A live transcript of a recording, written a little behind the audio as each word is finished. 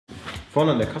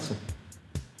Vorne an der Kasse.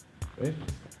 Okay.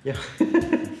 Ja.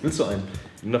 Willst du einen?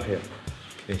 Nachher.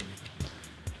 Okay.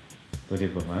 Seid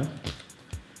ihr bereit?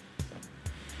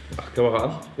 Ach, Kamera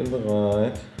an. Ich bin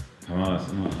bereit. Kamera ist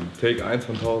immer an. Take 1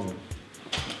 von 1000.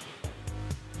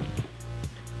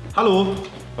 Hallo.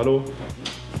 Hallo.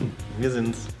 Wir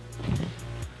sind's.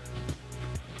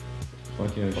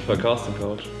 Freut ihr euch Auf der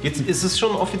Casting-Couch. Ist es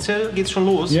schon offiziell? Geht's schon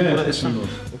los? Ja, Oder ist schon los.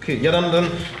 Okay, ja dann.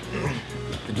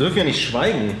 Wir dürfen ja nicht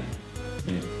schweigen.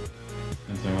 Nee.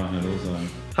 Kannst ja mal Hallo sagen.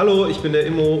 Hallo, ich bin der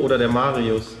Immo oder der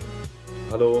Marius.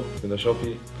 Hallo, ich bin der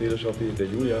Shopi, der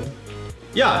Julian.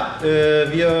 Ja,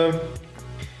 wir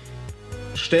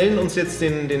stellen uns jetzt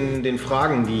den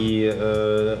Fragen, die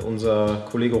unser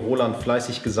Kollege Roland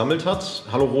fleißig gesammelt hat.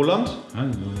 Hallo Roland.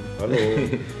 Hallo. Hallo.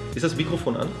 Ist das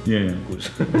Mikrofon an? Ja, ja.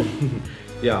 Gut.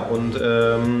 Ja, und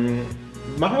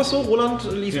machen wir es so,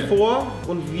 Roland liest vor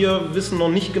und wir wissen noch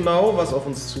nicht genau, was auf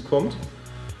uns zukommt.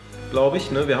 Glaube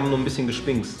ich, ne? Wir haben nur ein bisschen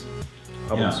gespinkst.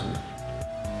 Ab und zu.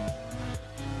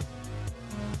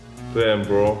 Damn,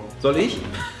 Bro. Soll ich?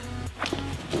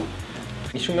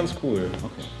 Ist schon ganz cool.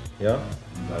 Okay. Ja?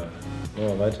 Weiter. Machen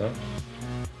wir weiter.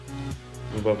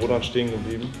 Wir sind bei Roland stehen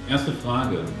geblieben. Erste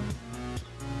Frage.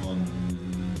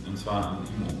 Und zwar an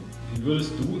Immo. Wie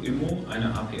würdest du, Immo, eine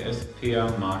APS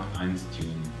PR Mark I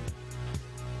tunen?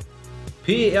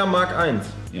 PER Mark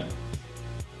I. Ja.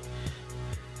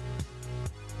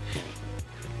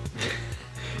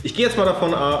 Ich gehe jetzt mal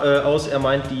davon aus, er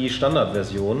meint die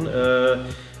Standardversion.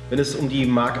 Wenn es um die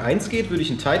Mark I geht, würde ich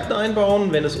einen Titan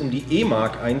einbauen. Wenn es um die E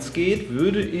Mark I geht,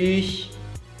 würde ich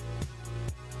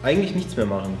eigentlich nichts mehr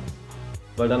machen,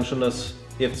 weil dann schon das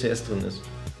EFCS drin ist.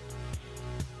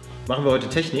 Machen wir heute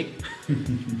Technik.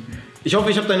 Ich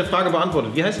hoffe, ich habe deine Frage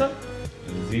beantwortet. Wie heißt er?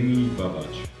 Semi Babac,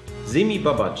 Semi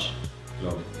Babac.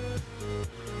 glaube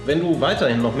ich. Wenn du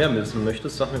weiterhin noch mehr wissen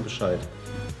möchtest, sag mir Bescheid.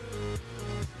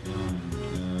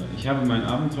 Ich habe mein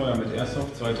Abenteuer mit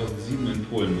Airsoft 2007 in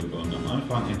Polen begonnen. Am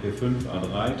Anfang MP5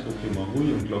 A3, Tokyo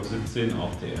Marui und Glock 17 auf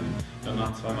DM.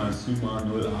 Danach zweimal Suma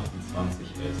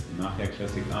 028S, nachher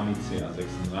Classic Army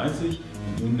CA36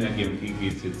 und nunmehr GMG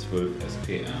GC12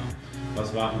 SPR.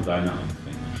 Was waren deine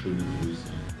Anfänge? Schöne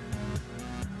Grüße.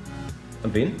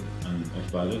 An wen? An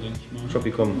euch beide, denke ich mal.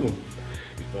 Shopi, komm.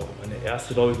 Meine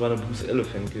erste, glaube ich, war eine Boost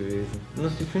Elephant gewesen. Das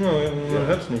ist die Finger, man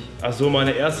hört's nicht. Achso,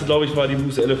 meine erste, glaube ich, war die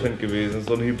Boost Elephant gewesen.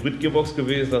 So eine Hybrid-Gearbox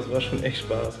gewesen, das war schon echt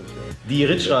spaßig. Die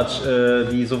Ritschratsch,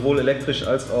 die sowohl elektrisch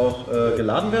als auch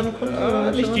geladen werden konnte?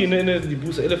 Ja, nicht die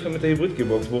Boost Elephant mit der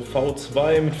Hybrid-Gearbox, wo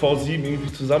V2 mit V7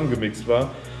 irgendwie zusammengemixt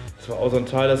war. Das war auch so ein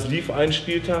Teil, das lief einen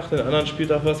Spieltag, den anderen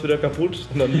Spieltag war es wieder kaputt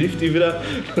und dann lief die wieder.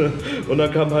 Und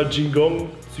dann kam halt Jingong,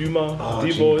 Syma,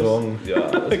 D-Boys. Ja,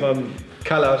 das waren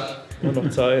Kalasch. noch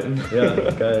Zeiten. Ja,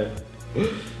 geil.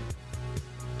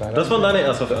 Das waren deine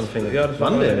Airsoft-Anfänge? Ja, das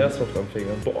wann waren meine denn? Airsoft-Anfänge.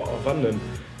 Boah, wann denn?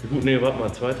 Gut, nee, warte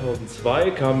mal, 2002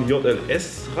 kam die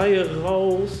JLS-Reihe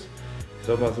raus. Ich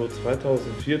sag mal so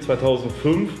 2004,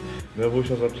 2005, ne, wo ich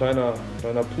noch so ein kleiner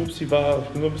Pupsi war. Ich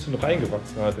bin so ein bisschen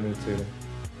reingewachsen halt in die Szene.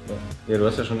 Ja, du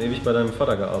hast ja schon ewig bei deinem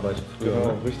Vater gearbeitet früher, Genau,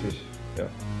 ne? richtig. Ja.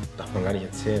 Darf man gar nicht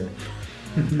erzählen.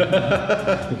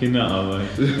 Kinderarbeit.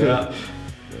 Ja.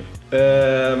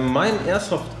 Mein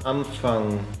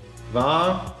Airsoft-Anfang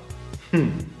war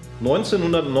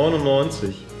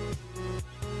 1999.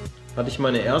 Hatte ich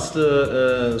meine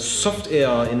erste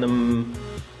Software in einem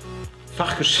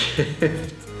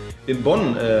Fachgeschäft in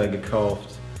Bonn gekauft.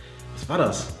 Was war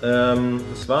das?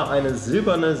 Es war eine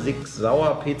silberne Sig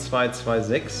Sauer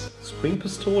P226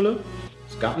 Springpistole.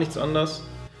 Es gab nichts anderes.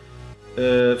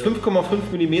 5,5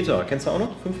 mm. Kennst du auch noch?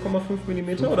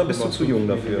 5,5 mm? Oder bist du zu jung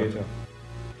dafür?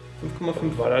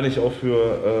 5,5. War da nicht auch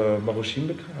für Maroschinen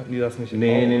bekannt? Hatten die das nicht?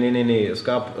 Nee. Es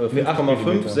gab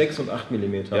 5,5, 8 6 und 8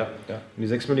 mm. Ja. Und die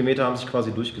 6 mm haben sich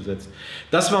quasi durchgesetzt.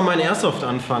 Das war mein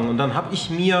Airsoft-Anfang. Und dann habe ich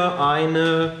mir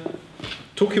eine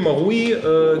Tokyo Marui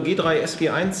G3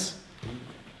 SG1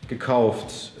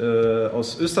 gekauft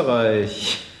aus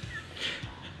Österreich.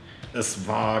 Es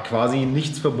war quasi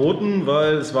nichts verboten,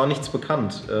 weil es war nichts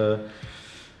bekannt.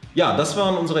 Ja, das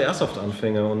waren unsere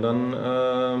Airsoft-Anfänge und dann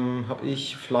habe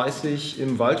ich fleißig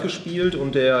im Wald gespielt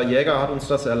und der Jäger hat uns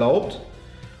das erlaubt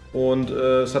und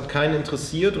es hat keinen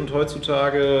interessiert und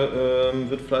heutzutage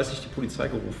wird fleißig die Polizei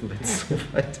gerufen, wenn es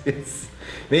soweit ist.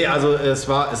 Nee, also es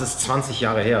ist 20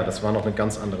 Jahre her, das war noch eine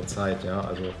ganz andere Zeit, ja,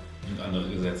 also. Und andere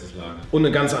Gesetzeslage. Und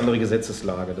eine ganz andere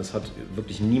Gesetzeslage. Das hat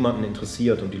wirklich niemanden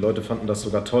interessiert und die Leute fanden das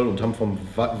sogar toll und haben vom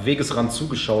Wegesrand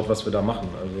zugeschaut, was wir da machen.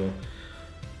 Also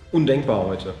undenkbar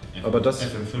heute. Aber das.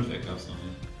 FM5 gab es noch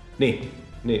nicht.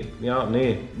 Nee,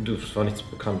 das war nichts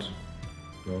bekannt.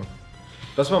 Ja.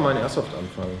 Das war mein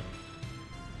Airsoft-Anfang.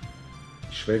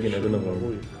 Ich schwelge in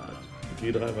Erinnerung.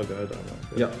 G3 war geil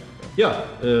damals. Ja,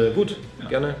 gut, Ja.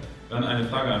 gerne. Dann eine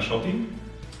Frage an Shopi.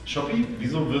 Shopi,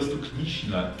 wieso wirst du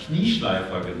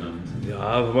Knieschleifer genannt?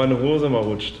 Ja, wenn meine Hose mal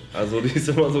rutscht. Also die ist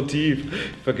immer so tief.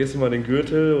 Ich vergesse mal den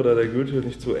Gürtel oder der Gürtel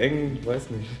nicht zu eng, ich weiß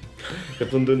nicht. Ich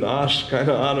habe so einen dünnen Arsch,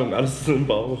 keine Ahnung, alles ist im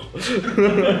Bauch.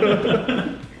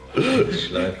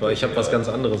 Knieschleifer, ich habe was ganz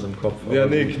anderes im Kopf. Ja,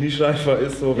 nee, Knieschleifer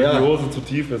ist so, wenn Ja. die Hose zu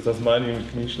tief ist, das meine ich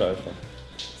mit Knieschleifer.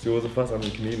 Dass die Hose fast an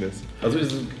den Knien ist. Also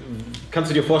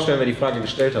kannst du dir vorstellen, wer die Frage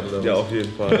gestellt hat, oder Ja, was? auf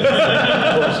jeden Fall.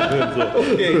 so.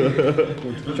 Okay.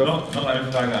 Und noch eine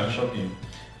Frage an Shopi.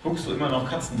 Guckst du immer noch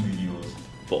Katzenvideos?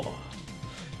 Boah.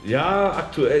 Ja,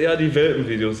 aktuell ja die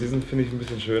Welpenvideos, die sind, finde ich, ein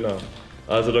bisschen schöner.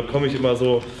 Also da komme ich immer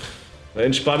so, da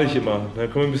entspanne ich immer, da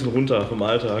komme ich ein bisschen runter vom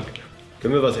Alltag.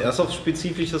 Können wir was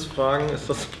Airsoft-Spezifisches fragen? Ist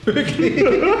das möglich?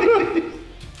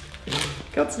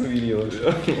 Katzenvideos.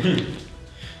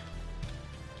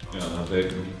 Ja,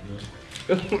 selten.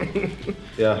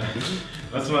 Ja.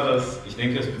 Was war das, ich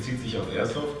denke, es bezieht sich auf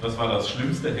Airsoft, was war das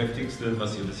Schlimmste, Heftigste,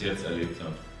 was ihr bis jetzt erlebt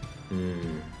habt?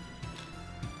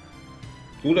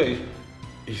 Du oder ich?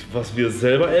 Was wir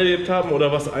selber erlebt haben oder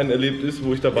was einen erlebt ist,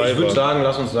 wo ich dabei Ich würde war? sagen,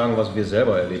 lass uns sagen, was wir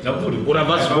selber erlebt Ja, haben. wo Oder du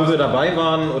was, dabei wo wir warst. dabei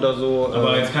waren oder so.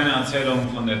 Aber jetzt keine Erzählung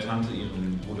von der Tante,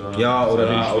 ihrem Bruder. Ja, oder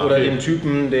okay. dem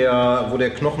Typen, wo der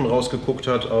Knochen rausgeguckt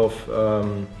hat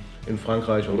in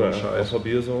Frankreich und Oder so Scheiß. außer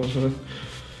Biersoße.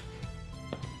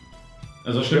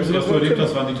 Also das Schlimmste, was du erlebt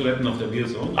hast, waren die Toiletten auf der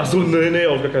Bierzone. Achso, nee,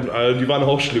 auf gar keinen Fall. Die waren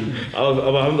auch schlimm.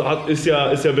 Aber ist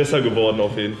ja besser geworden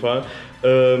auf jeden Fall.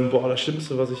 Das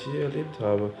Schlimmste, was ich je erlebt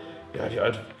habe. Ja, wie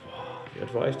alt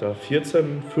war ich da?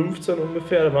 14, 15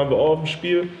 ungefähr. Da waren wir auch auf dem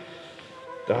Spiel.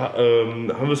 Da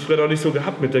haben wir es früher noch nicht so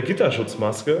gehabt mit der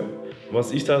Gitterschutzmaske.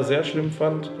 Was ich da sehr schlimm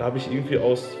fand, da habe ich irgendwie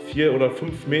aus 4 oder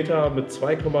 5 Meter mit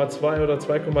 2,2 oder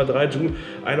 2,3 Joule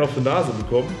einen auf die Nase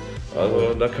bekommen.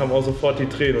 Also da kam auch sofort die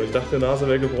Tränen und ich dachte, die Nase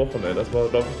wäre gebrochen. Ey. Das war,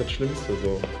 glaube ich, das Schlimmste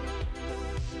so.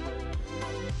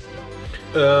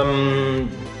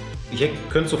 Ich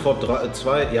könnte sofort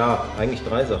eigentlich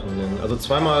drei Sachen nennen. Also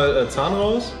zweimal Zahn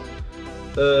raus,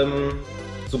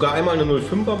 sogar einmal eine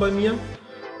 05er bei mir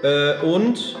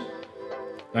und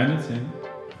Deine Zähne?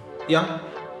 ja,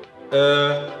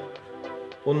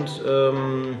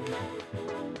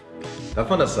 darf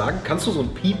man das sagen? Kannst du so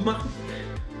einen Piep machen?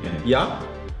 Ja.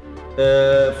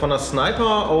 Ja. Von der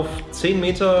Sniper auf 10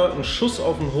 Meter ein Schuss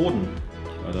auf den Hoden.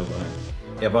 Ich war dabei.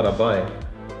 Er war dabei.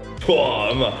 Boah,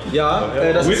 immer. Ja,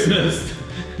 das ist, Witnessed.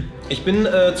 ich bin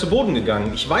zu Boden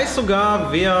gegangen. Ich weiß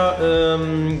sogar,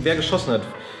 wer geschossen hat.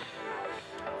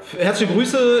 Herzliche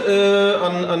Grüße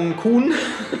an Kuhn.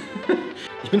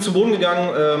 Ich bin zu Boden gegangen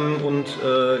und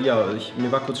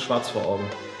mir war kurz schwarz vor Augen.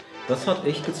 Das hat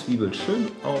echt gezwiebelt. Schön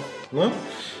auf. Ne?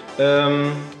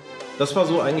 Das war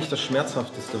so eigentlich das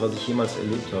Schmerzhafteste, was ich jemals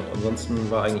erlebt habe. Ansonsten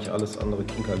war eigentlich alles andere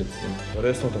Kinkerlitzchen. Aber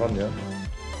der ist noch dran, ja?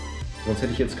 Sonst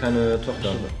hätte ich jetzt keine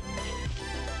Tochter.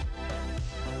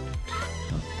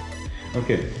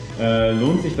 Okay.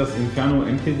 Lohnt sich das Inferno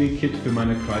MTW-Kit für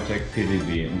meine Crytek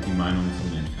PDW und die Meinung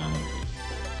zum Inferno-Kit?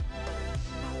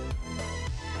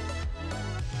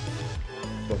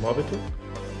 Nochmal bitte?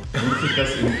 Lohnt sich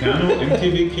das Inferno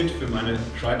MTW-Kit für meine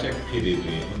Crytek PDW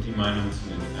und die Meinung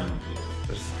zum Inferno-Kit?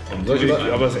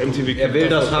 Aber das MTV Er will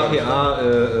das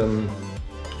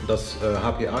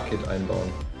HPA-Kit einbauen.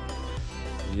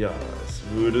 Ja, es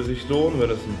würde sich lohnen,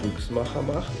 wenn es ein Büchsmacher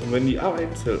macht und wenn die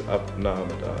Einzelabnahme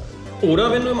da ist. Oder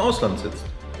wenn du im Ausland sitzt.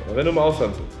 Oder wenn du im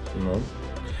Ausland sitzt. Ja.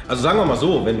 Also sagen wir mal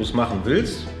so, wenn du es machen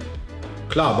willst,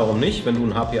 klar, warum nicht? Wenn du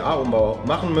einen HPA-Umbau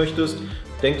machen möchtest,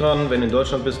 denk dran, wenn du in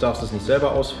Deutschland bist, darfst du es nicht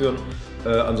selber ausführen.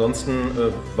 Ansonsten,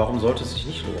 warum sollte es sich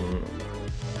nicht lohnen?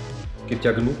 Gibt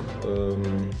ja genug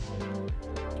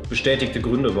bestätigte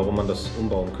Gründe, warum man das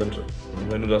umbauen könnte. Und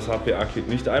wenn du das HPA-Kit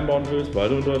nicht einbauen willst, weil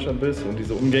du in Deutschland bist und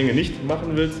diese Umgänge nicht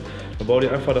machen willst, dann bau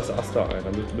dir einfach das Aster ein.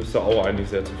 Damit bist du auch eigentlich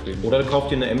sehr zufrieden. Oder du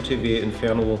kaufst dir eine MTW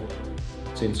Inferno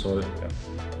 10 Zoll. Ja.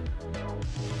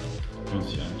 Lohnt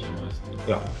sich eigentlich am meisten.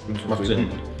 Ja, macht Sinn.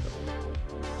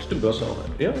 Stimmt, du hast ja auch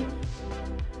eine. Ja,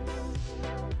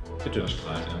 Bitte. Der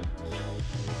Streit,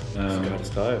 ja. das ist ein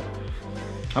geiles Teil.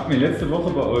 Hab mir letzte Woche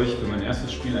bei euch für mein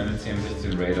erstes Spiel eine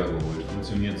CM16 Raider geholt.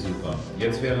 Funktioniert super.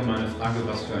 Jetzt wäre meine Frage,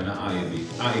 was für eine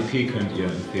AEP könnt ihr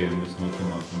empfehlen bis 0,5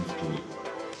 Joule?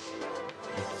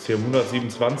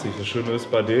 CM127, das Schöne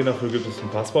ist bei denen, dafür gibt es ein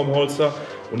Passbaumholster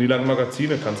und die langen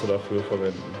Magazine kannst du dafür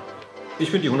verwenden. Ich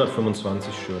finde die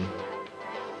 125 schön.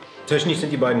 Technisch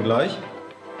sind die beiden gleich.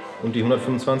 Und die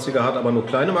 125er hat aber nur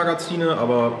kleine Magazine,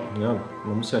 aber ja,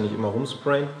 man muss ja nicht immer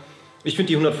rumsprayen. Ich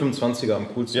finde die 125er am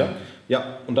coolsten. Ja?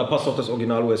 Ja, und da passt auch das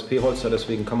Original USP-Holster,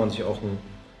 deswegen kann man sich auch ein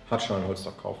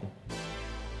Hartscheinholster kaufen.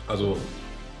 Also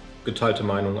geteilte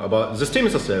Meinung, aber System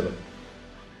ist dasselbe.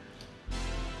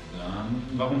 Dann,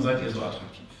 warum seid ihr so attraktiv?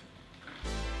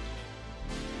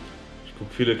 Ich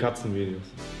gucke viele Katzenvideos.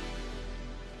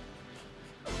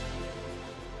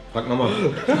 Frag nochmal.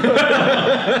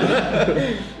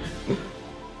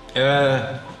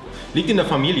 Liegt in der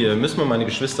Familie, müssen wir meine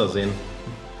Geschwister sehen.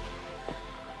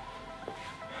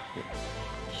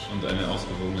 Und eine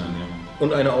ausgewogene Ernährung.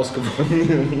 Und eine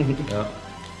ausgewogene. Ja.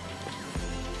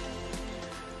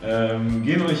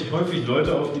 Gehen euch häufig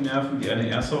Leute auf die Nerven, die eine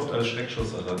Airsoft als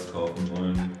Schreckschussersatz kaufen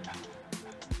wollen?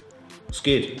 Es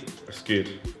geht. Es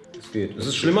geht. Es geht. Es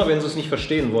ist schlimmer, wenn sie es nicht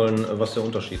verstehen wollen, was der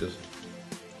Unterschied ist.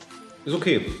 Ist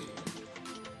okay.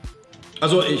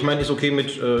 Also, ich meine, ist okay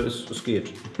mit, es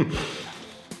geht.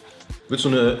 Willst du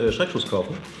eine Schreckschuss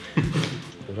kaufen?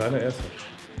 Oder eine Airsoft.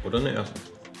 Oder eine Airsoft?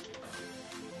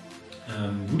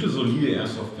 Gute, solide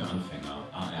Airsoft für Anfänger.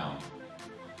 AR.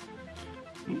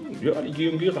 Ja, die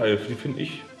GMG-Reihe, die finde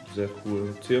ich sehr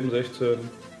cool. CM16,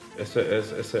 SRS,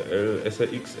 SRL,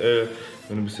 SRXL.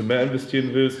 Wenn du ein bisschen mehr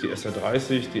investieren willst, die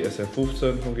SR30, die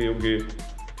SR15 von GMG,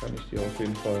 kann ich dir auf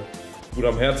jeden Fall gut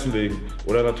am Herzen legen.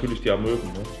 Oder natürlich die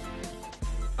Amöben. Ne?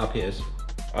 APS.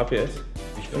 APS?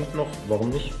 Ich finde noch, warum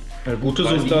nicht? Gute,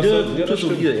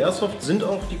 solide Airsoft sind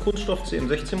auch die Kunststoff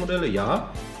CM16 Modelle, ja.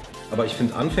 Aber ich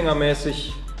finde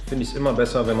anfängermäßig, finde ich es immer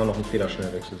besser, wenn man noch ein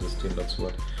Federschnellwechselsystem dazu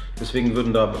hat. Deswegen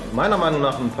würden da meiner Meinung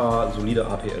nach ein paar solide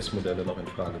APS-Modelle noch in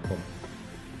Frage kommen.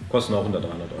 Kosten auch unter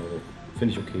 300 €.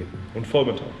 Finde ich okay. Und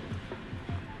Vollmetall.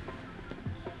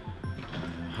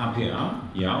 HPA,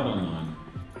 ja oder nein?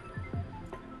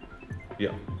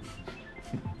 Ja.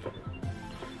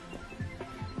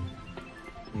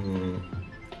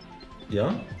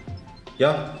 Ja?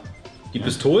 Ja. Die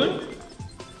Pistolen?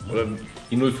 Oder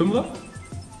Die 05er?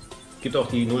 Gibt auch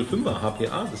die 05er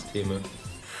HPA-Systeme.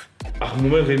 ach,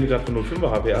 Moment, reden wir gerade von 05er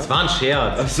HPA? Das war ein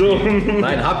Scherz. Ach so.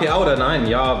 Nein, HPA oder nein?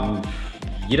 Ja,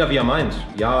 jeder wie er meint.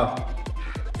 Ja,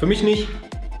 für mich nicht.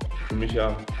 Für mich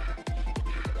ja.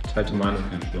 Geteilte Meinung.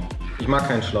 Kein Schlauch. Ich mag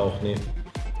keinen Schlauch, nee.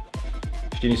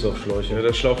 Ich stehe nicht so auf Ja, Schläuche.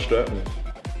 der Schlauch stört mich.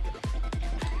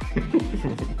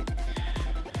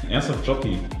 Airsoft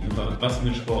Jockey. Was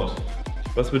mit Sport?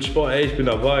 Was mit Sport? Ey, ich bin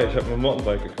dabei. Ich habe mir ein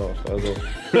Mountainbike gekauft. Also.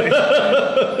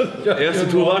 Erste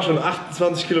Tour war schon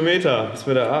 28 Kilometer, bis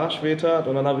mir der Arsch weht hat.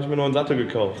 Und dann habe ich mir noch einen Sattel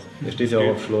gekauft. Der steht ja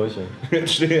auch auf Schläuche.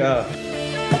 Jetzt stehe ja.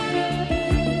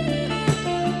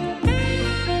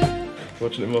 Ich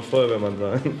wollte schon immer Feuerwehrmann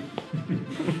sein.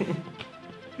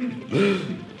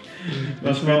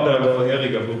 Was war euer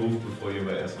vorheriger Beruf, bevor ihr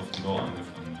bei Airsoft Go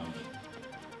angefangen habt?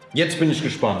 Jetzt bin ich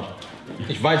gespannt.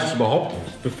 Ich weiß es überhaupt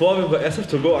nicht. Bevor wir bei Airsoft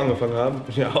to Go angefangen haben, bin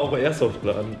ich ja auch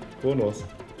Airsoft-Laden. Kronos.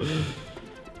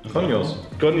 Konios.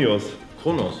 Gonios.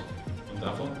 Kronos. Und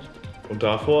davon? Und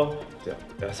davor, ja,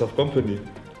 Airsoft Company.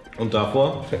 Und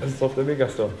davor Airsoft der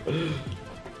Megastore.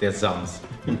 der Sams.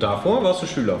 Und davor warst du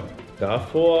Schüler.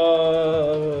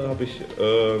 Davor war ich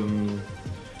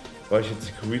in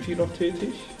Security noch tätig.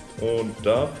 Und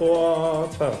davor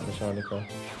Zweiradmechaniker.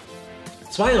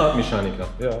 Zweiradmechaniker.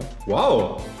 Ja.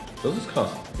 Wow, das ist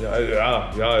krass.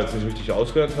 Ja, jetzt nicht richtig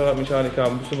ausgelernt Zweiradmechaniker,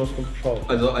 ein bisschen was vom Schau.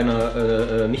 Also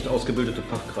eine nicht ausgebildete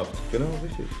Fachkraft. Genau,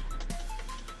 richtig.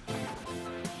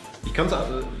 Ich kann's,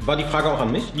 war die Frage auch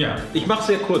an mich? Ja. Ich mache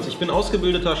sehr kurz. Ich bin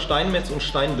ausgebildeter Steinmetz und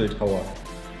Steinbildhauer.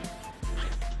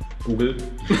 Google.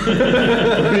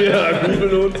 Ja, Google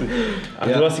lohnt sich. Ach,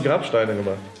 Ja. du hast die Grabsteine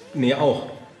gemacht. Nee, auch.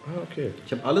 Ah, okay.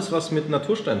 Ich habe alles, was mit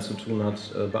Naturstein zu tun hat,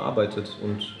 bearbeitet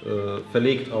und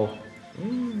verlegt auch.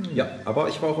 Ja, aber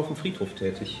ich war auch auf dem Friedhof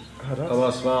tätig. Ah, das? Aber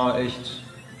es war echt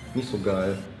nicht so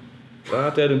geil. Da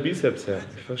hat der den Bizeps her.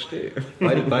 Ich verstehe.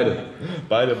 Beide.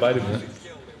 Beide.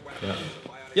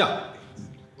 Ja.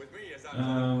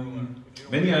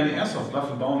 Wenn ihr eine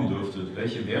Airsoft-Waffe bauen dürftet,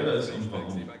 welche wäre es und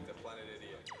warum?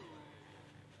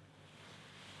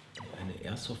 Eine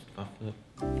Airsoft-Waffe.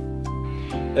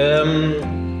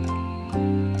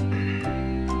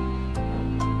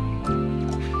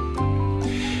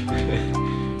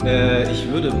 Ich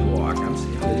würde, ganz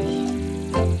ehrlich.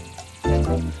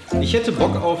 Ich hätte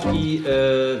Bock auf die,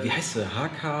 wie heißt sie?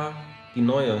 HK, die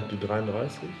neue. Die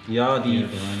 33? Ja, die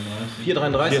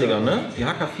 433er, ne? Die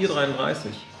HK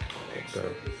 433. Geil.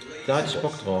 Da hätte ich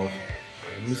Bock drauf.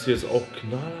 Ich müsste jetzt auch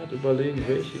knallhart überlegen,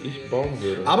 welche ich bauen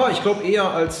würde. Aber ich glaube eher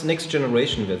als Next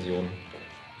Generation Version.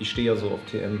 Ich stehe ja so auf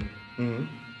TM. Mhm.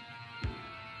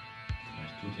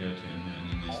 Vielleicht tut ihr TM ja in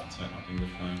der nächsten Zeit noch den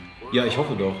Gefallen. Ja, ich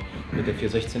hoffe doch. Mit der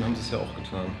 416 haben sie es ja auch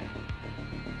getan.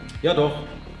 Ja doch,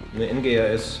 eine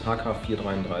NGRS HK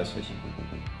 433.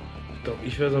 Ich glaube,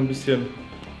 ich wäre so ein bisschen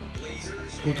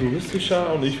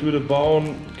futuristischer und ich würde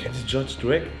bauen. Kennst du Judge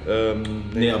Dredd?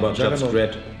 Nee, aber Judge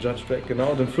Dredd. Judge Dredd,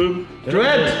 genau, den Film.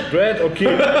 Dredd, okay.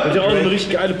 Und der hat auch eine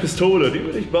richtig geile Pistole, die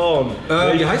würde ich bauen.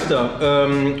 Wie heißt der?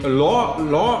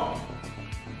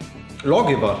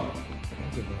 Lawgiver.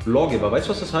 Lawgiver, weißt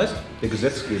du, was das heißt? Der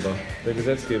Gesetzgeber. Der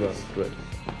Gesetzgeber, Dredd.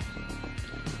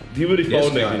 Die würde ich Der bauen,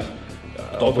 ist denke geil. ich.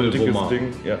 Ja, Doppelwummer.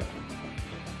 Ding, ja.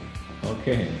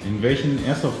 Okay, in welchen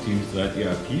Airsoft-Teams seid ihr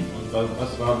aktiv und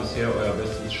was war bisher euer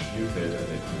bestes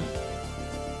Spielfelderlebnis?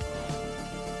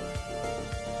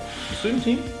 Bist du im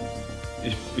Team?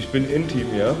 Ich bin in Team,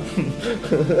 ja.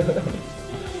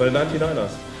 Bei 99ers.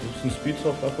 Ein bisschen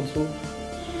Speedsoft ab und zu.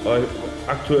 Aber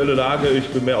aktuelle Lage, ich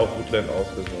bin mehr auf Woodland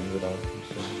ausgesonnen.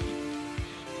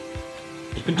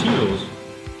 Ich bin teamlos.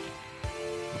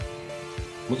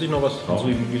 Muss ich noch was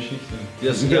Traurige Geschichte.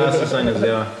 Ja, es ist eine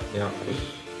sehr. Ja.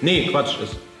 Nee, Quatsch.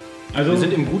 Also, wir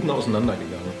sind im Guten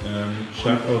auseinandergegangen.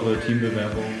 Schreibt eure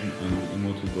Teambewerbung an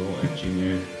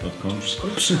immo2go@gmail.com.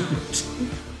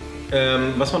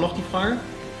 Was war noch die Frage?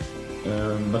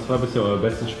 Was war bisher euer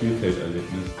bestes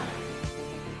Spielfelderlebnis?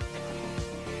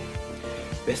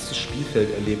 Bestes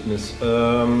Spielfelderlebnis.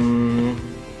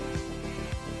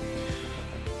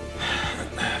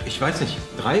 Ich weiß nicht,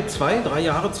 3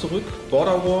 Jahre zurück,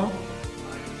 Border War,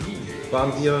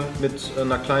 waren wir mit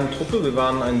einer kleinen Truppe. Wir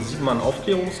waren ein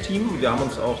 7-Mann-Aufklärungsteam. Wir haben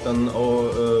uns auch dann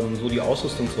so die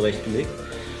Ausrüstung zurechtgelegt.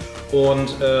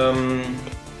 Und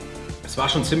es war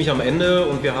schon ziemlich am Ende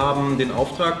und wir haben den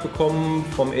Auftrag bekommen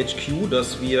vom HQ,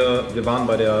 dass wir waren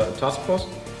bei der Taskforce.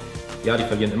 Ja, die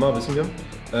verlieren immer, wissen wir.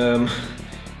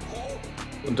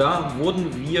 Und da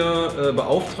wurden wir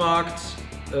beauftragt,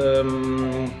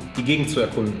 die Gegend zu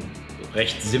erkunden.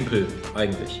 Recht simpel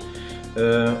eigentlich.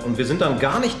 Und wir sind dann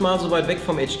gar nicht mal so weit weg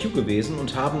vom HQ gewesen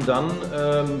und haben dann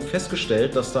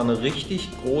festgestellt, dass da eine richtig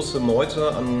große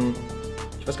Meute an,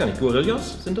 ich weiß gar nicht,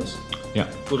 Guerillas sind das? Ja.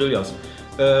 Guerillas.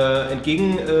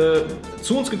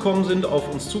 Zu uns gekommen sind, auf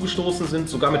uns zugestoßen sind,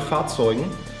 sogar mit Fahrzeugen.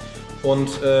 Und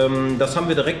das haben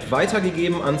wir direkt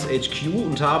weitergegeben ans HQ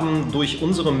und haben durch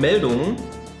unsere Meldungen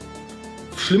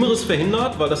Schlimmeres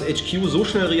verhindert, weil das HQ so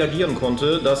schnell reagieren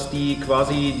konnte, dass die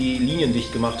quasi die Linien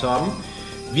dicht gemacht haben.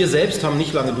 Wir selbst haben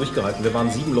nicht lange durchgehalten. Wir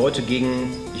waren 7 Leute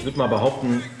gegen, ich würde mal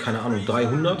behaupten, keine Ahnung,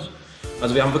 300.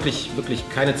 Also wir haben wirklich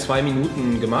keine 2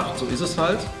 Minuten gemacht, so ist es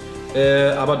halt.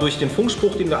 Aber durch den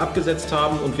Funkspruch, den wir abgesetzt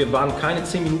haben und wir waren keine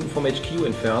 10 Minuten vom HQ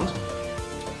entfernt,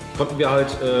 konnten wir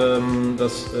halt,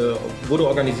 wurde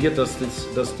organisiert, dass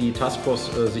die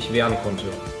Taskforce sich wehren konnte.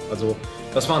 Also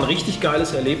das war ein richtig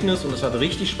geiles Erlebnis und es hat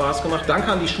richtig Spaß gemacht. Danke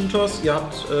an die Shooters, ihr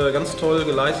habt ganz toll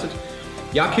geleistet.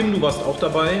 Ja, Kim, du warst auch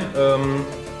dabei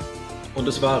und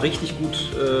es war richtig gut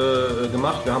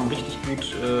gemacht. Wir haben richtig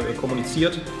gut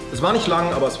kommuniziert. Es war nicht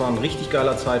lang, aber es war ein richtig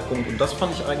geiler Zeitpunkt und das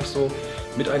fand ich eigentlich so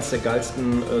mit eins der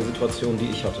geilsten Situationen, die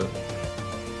ich hatte.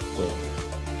 So.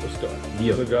 Das ist geil. Das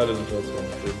ist eine geile Situation.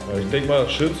 Ich denke mal,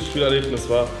 das schönste Spielerlebnis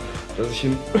war, dass ich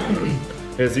in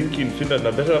Helsinki in Finnland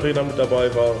in der Battle Arena mit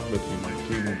dabei war, mit dem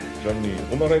Johnny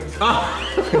Umarex. Ah,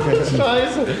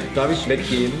 scheiße! Darf ich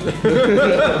weggehen?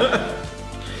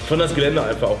 Ich fand das Gelände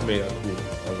einfach auch mega cool.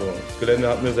 Also das Gelände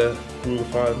hat mir sehr cool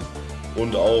gefallen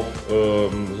und auch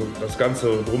so das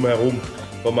Ganze drumherum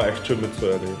war mal echt schön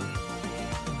mitzuerleben.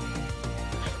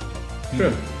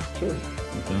 Schön.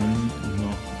 Und dann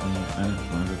noch eine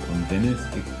Frage von Dennis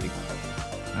XX.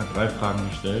 Er hat 3 Fragen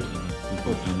gestellt.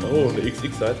 Oh, eine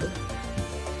XX-Seite?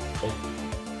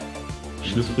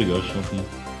 Schlüpfriger Shopi.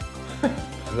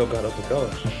 Ich bin doch gerade auf der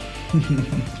Couch.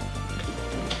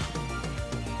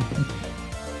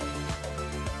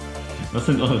 Was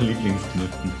sind eure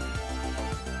Lieblingskniften?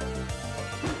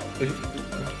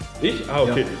 Ich? Ah,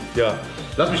 okay. Ja.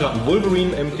 Lass mich raten,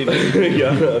 Wolverine MTV.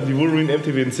 Ja, die Wolverine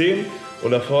MTV in 10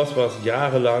 und davor war es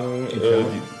jahrelang die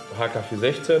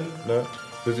HK416, ne,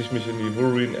 bis ich mich in die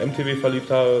Wolverine MTV verliebt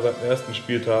habe seit dem ersten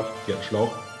Spieltag. Ja,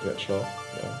 Schlauch. Ja, Schlauch,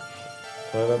 ja.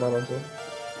 Feuerwehrmann und so.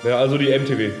 Ja, also die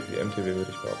MTV würde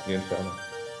ich behaupten, die Entfernung.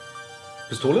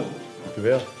 Pistole?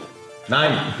 Gewehr.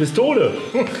 Nein. Pistole!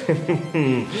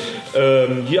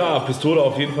 Ja, Pistole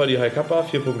auf jeden Fall die High Kappa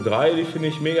 4.3, die finde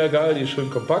ich mega geil, die ist schön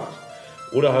kompakt.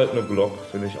 Oder halt eine Glock,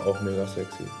 finde ich auch mega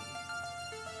sexy.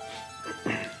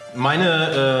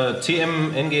 Meine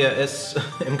TM NGRS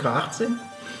MK18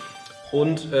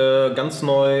 und ganz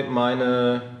neu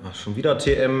meine, schon wieder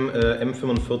TM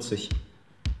M45.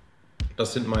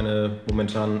 Das sind meine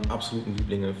momentan absoluten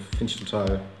Lieblinge, finde ich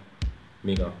total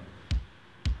mega.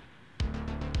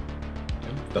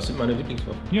 Das sind meine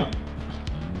Lieblingswaffen. Ja.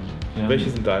 Welche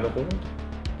sind deine, Ronald?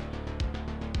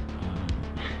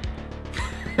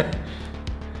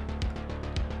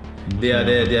 Der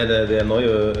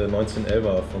neue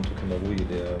 1911er von Tokimarui,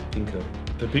 der pinke.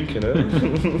 Der Pinke, ne?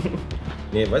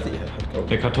 Nee, weiß ich.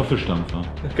 Der Kartoffelstampfer.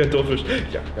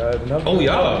 Kartoffelstampfer. Ja, den haben wir. Oh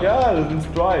ja! Ja, das ist ein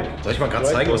Strike. Soll ich mal gerade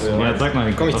zeigen, was du Ja, meinst? sag mal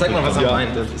den Komm, ich zeig mal, was er Ja.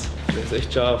 meint. Der ist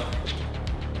echt scharf.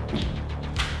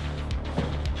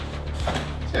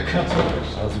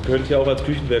 Also könnt ihr auch als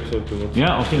Küchenwerkzeug benutzen.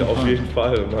 Ja, auf jeden Fall. Auf jeden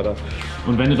Fall.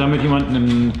 Und wenn du damit jemanden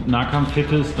im Nahkampf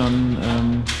hittest,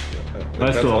 dann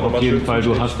weißt du auch auf jeden Fall,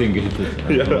 du hast den gehittet.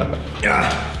 Also, Ja. Ja!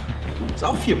 Ist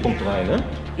auch 4.3, ne?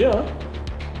 Ja.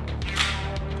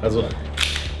 Also.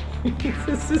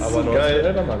 Das ist Aber so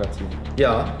geil. Magazin.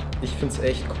 Ja, ich find's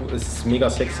echt cool. Es ist mega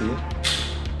sexy.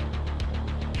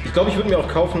 Ich glaube, ich würde mir auch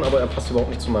kaufen, aber er passt überhaupt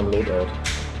nicht zu meinem Loadout.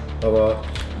 Aber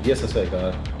dir ist das ja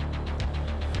egal.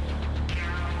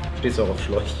 Stehst du auch auf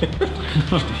Schläuche.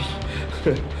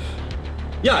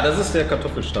 Ja, das ist der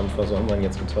Kartoffelstampfer, so haben wir ihn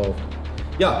jetzt getauft.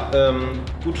 Ja,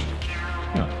 gut.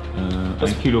 ja,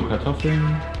 1 Kilo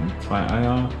Kartoffeln, 2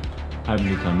 Eier, halben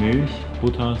Liter Milch,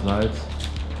 Butter, Salz,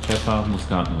 Pfeffer,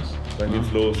 Muskatnuss. Dann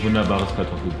geht's los. Wunderbares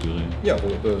Kartoffelpüree. Ja, ne?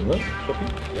 Shopi?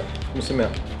 Ja, ein bisschen mehr.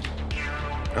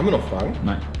 Haben wir noch Fragen?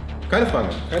 Nein. Keine Fragen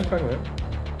mehr. Keine Fragen mehr.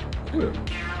 Cool.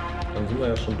 Dann sind wir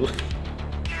ja schon durch.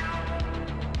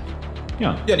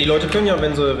 Ja. Ja, die Leute können ja,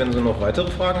 wenn sie noch weitere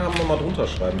Fragen haben, nochmal drunter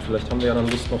schreiben. Vielleicht haben wir ja dann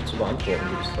Lust noch zu beantworten,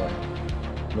 würde ich sagen.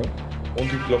 Ne?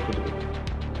 Und die Glocke drücken.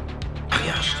 Ach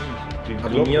ja, stimmt. Die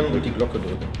Abonnieren Glocke und die Glocke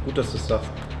drücken. Gut, dass du es sagst.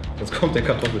 Sonst kommt der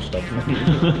Kartoffelstampfer.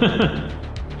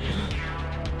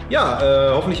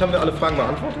 Ja, hoffentlich haben wir alle Fragen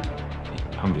beantwortet.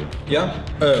 Haben wir. Ja,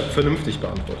 vernünftig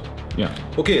beantwortet. Ja.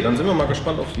 Okay, dann sind wir mal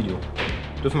gespannt aufs Video.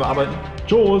 Dürfen wir arbeiten?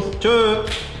 Tschüss. Tschö!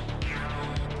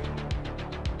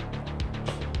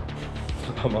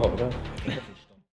 Hammer, oder?